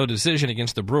in a no decision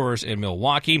against the Brewers in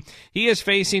Milwaukee. He is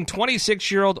facing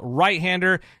 26-year-old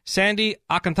right-hander Sandy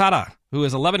Alcantara, who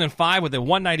is 11-5 with a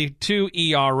 1.92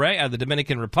 ERA out of the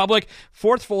Dominican Republic.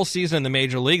 4th full season in the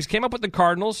major leagues. Came up with the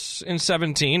Cardinals in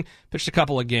 17, pitched a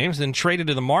couple of games, then traded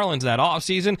to the Marlins that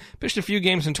offseason, pitched a few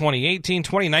games in 2018.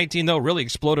 2019, though, really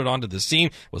exploded onto the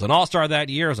scene. Was an all-star that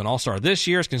year, was an all-star this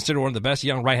year, is considered one of the best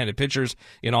young right-handed pitchers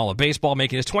in all of baseball,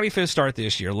 making his 25th start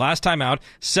this year. Last time out,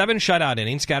 7 shutout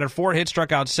innings, scattered 4 hits,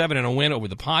 struck out 7 in a win over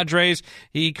the Padres.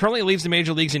 He currently leads the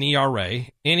major leagues in ERA,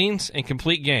 innings, and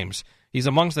complete games. He's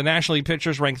amongst the National League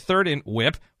pitchers ranked 3rd in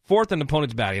WHIP, 4th in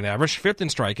opponent's batting average, 5th in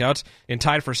strikeouts, and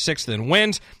tied for 6th in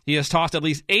wins. He has tossed at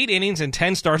least 8 innings and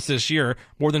 10 starts this year,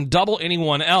 more than double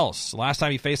anyone else. Last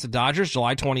time he faced the Dodgers,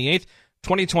 July 28th,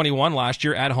 2021, last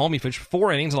year at home, he pitched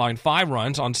 4 innings, allowing 5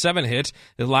 runs on 7 hits.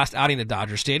 His last outing at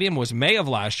Dodger Stadium was May of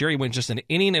last year. He went just an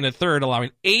inning and a third,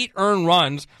 allowing 8 earned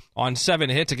runs on 7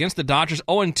 hits against the Dodgers,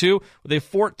 0-2 with a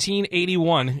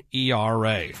 14.81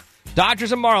 ERA.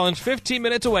 Dodgers and Marlins, 15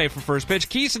 minutes away from first pitch.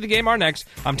 Keys to the game are next.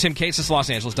 I'm Tim Cates, Los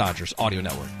Angeles Dodgers Audio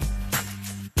Network.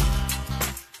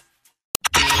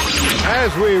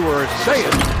 As we were saying,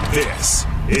 this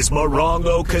is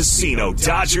Morongo Casino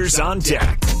Dodgers on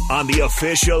Deck on the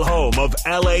official home of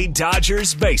LA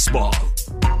Dodgers baseball.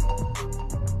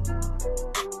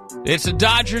 It's the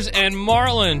Dodgers and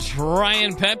Marlins.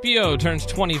 Ryan Pepiot turns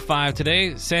 25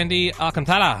 today. Sandy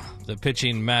Alcantara, the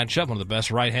pitching matchup, one of the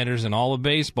best right-handers in all of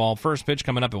baseball. First pitch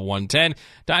coming up at 1:10.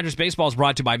 Dodgers baseball is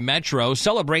brought to you by Metro,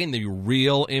 celebrating the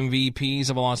real MVPs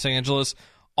of Los Angeles,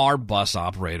 our bus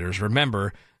operators.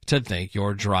 Remember to thank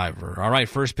your driver. All right,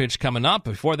 first pitch coming up.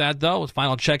 Before that, though,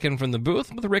 final check-in from the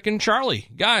booth with Rick and Charlie.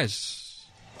 Guys.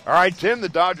 All right, Tim, the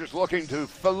Dodgers looking to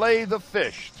fillet the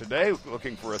fish today,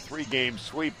 looking for a 3-game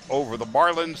sweep over the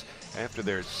Marlins after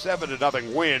their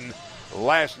 7-0 win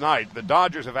last night. The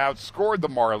Dodgers have outscored the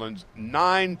Marlins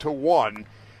 9-1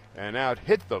 and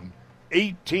out-hit them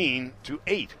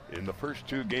 18-8 in the first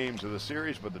 2 games of the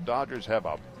series, but the Dodgers have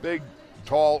a big,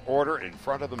 tall order in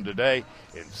front of them today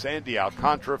in Sandy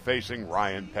Alcantara facing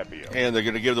Ryan Pepiot. And they're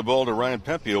going to give the ball to Ryan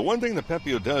Pepiot. One thing that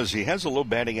Pepiot does, he has a low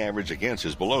batting average against,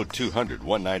 is below 200,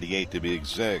 198 to be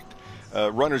exact.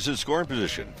 Runners in scoring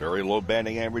position, very low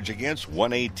batting average against,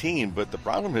 118. But the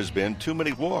problem has been too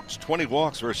many walks, 20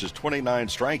 walks versus 29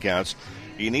 strikeouts.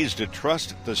 He needs to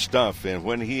trust the stuff, and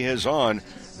when he is on,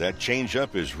 that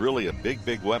changeup is really a big,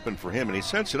 big weapon for him, and he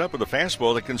sets it up with a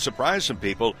fastball that can surprise some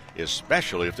people,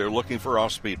 especially if they're looking for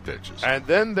off-speed pitches. And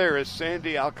then there is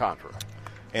Sandy Alcantara.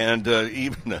 And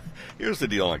here's the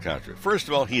deal on Alcantara. First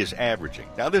of all, he is averaging.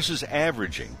 Now, this is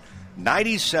averaging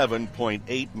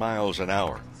 97.8 miles an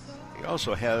hour. He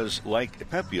also has, like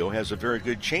Pepiot, has a very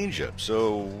good changeup,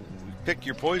 so pick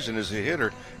your poison as a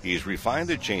hitter. He's refined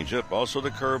the changeup, also the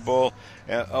curveball,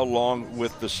 along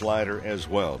with the slider as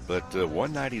well. But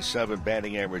 197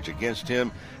 batting average against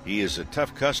him. He is a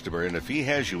tough customer, and if he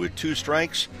has you with 2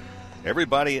 strikes,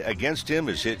 everybody against him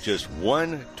has hit just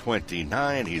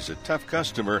 129. He's a tough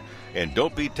customer, and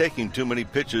don't be taking too many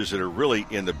pitches that are really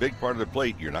in the big part of the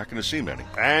plate. You're not going to see many.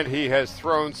 And he has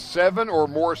thrown 7 or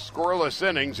more scoreless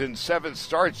innings in 7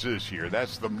 starts this year.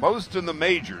 That's the most in the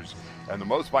majors, and the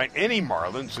most by any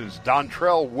Marlin since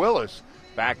Dontrell Willis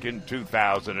back in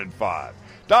 2005.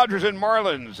 Dodgers and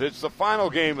Marlins, it's the final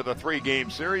game of the 3-game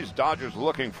series. Dodgers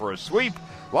looking for a sweep.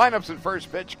 Lineups and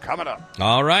first pitch coming up.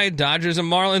 All right, Dodgers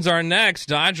and Marlins are next.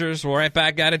 Dodgers, we're right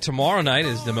back at it tomorrow night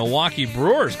as the Milwaukee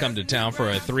Brewers come to town for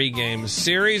a 3-game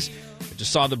series. We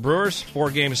just saw the Brewers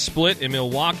 4-game split in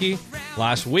Milwaukee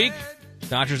last week.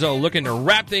 Dodgers, though, looking to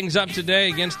wrap things up today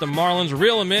against the Marlins,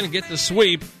 reel them in and get the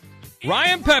sweep.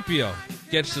 Ryan Pepiot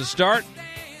gets the start.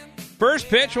 First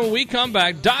pitch when we come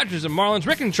back. Dodgers and Marlins.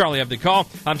 Rick and Charlie have the call.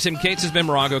 I'm Tim Cates. This has been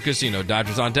Morongo Casino.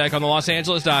 Dodgers on Deck on the Los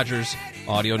Angeles Dodgers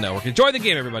Audio Network. Enjoy the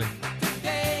game, everybody.